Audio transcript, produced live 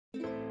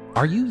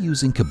Are you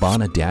using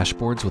Kibana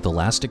dashboards with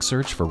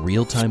Elasticsearch for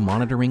real-time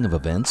monitoring of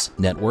events,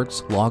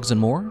 networks, logs,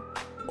 and more?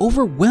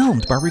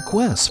 Overwhelmed by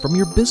requests from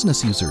your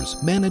business users,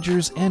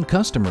 managers, and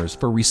customers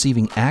for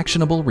receiving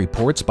actionable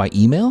reports by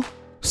email?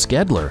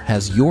 Skedler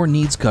has your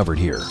needs covered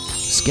here.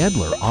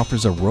 Skedler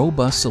offers a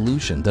robust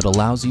solution that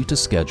allows you to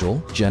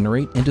schedule,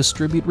 generate, and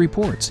distribute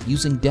reports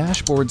using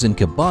dashboards in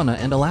Kibana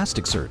and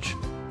Elasticsearch.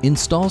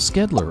 Install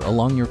Skedler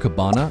along your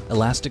Kibana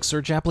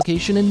Elasticsearch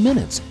application in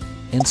minutes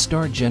and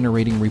start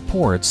generating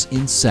reports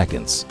in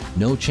seconds.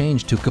 No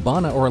change to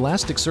Kibana or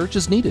Elasticsearch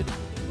is needed.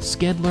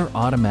 Skedler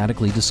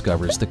automatically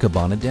discovers the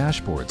Kibana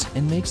dashboards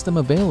and makes them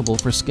available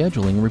for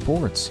scheduling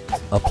reports.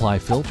 Apply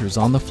filters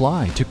on the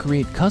fly to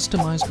create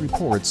customized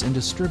reports and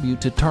distribute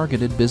to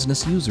targeted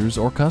business users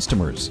or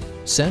customers.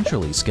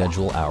 Centrally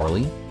schedule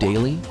hourly,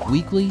 daily,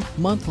 weekly,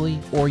 monthly,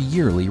 or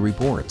yearly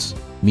reports.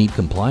 Meet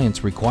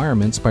compliance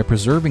requirements by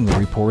preserving the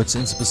reports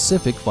in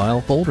specific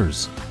file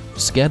folders.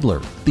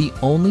 Skedler, the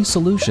only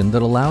solution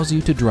that allows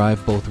you to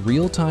drive both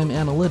real-time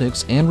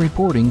analytics and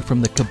reporting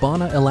from the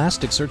Kibana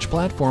Elasticsearch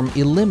platform,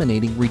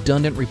 eliminating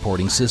redundant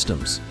reporting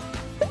systems.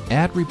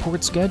 Add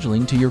report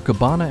scheduling to your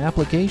Kibana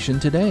application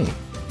today.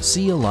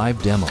 See a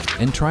live demo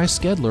and try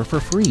Skedler for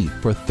free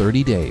for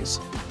 30 days.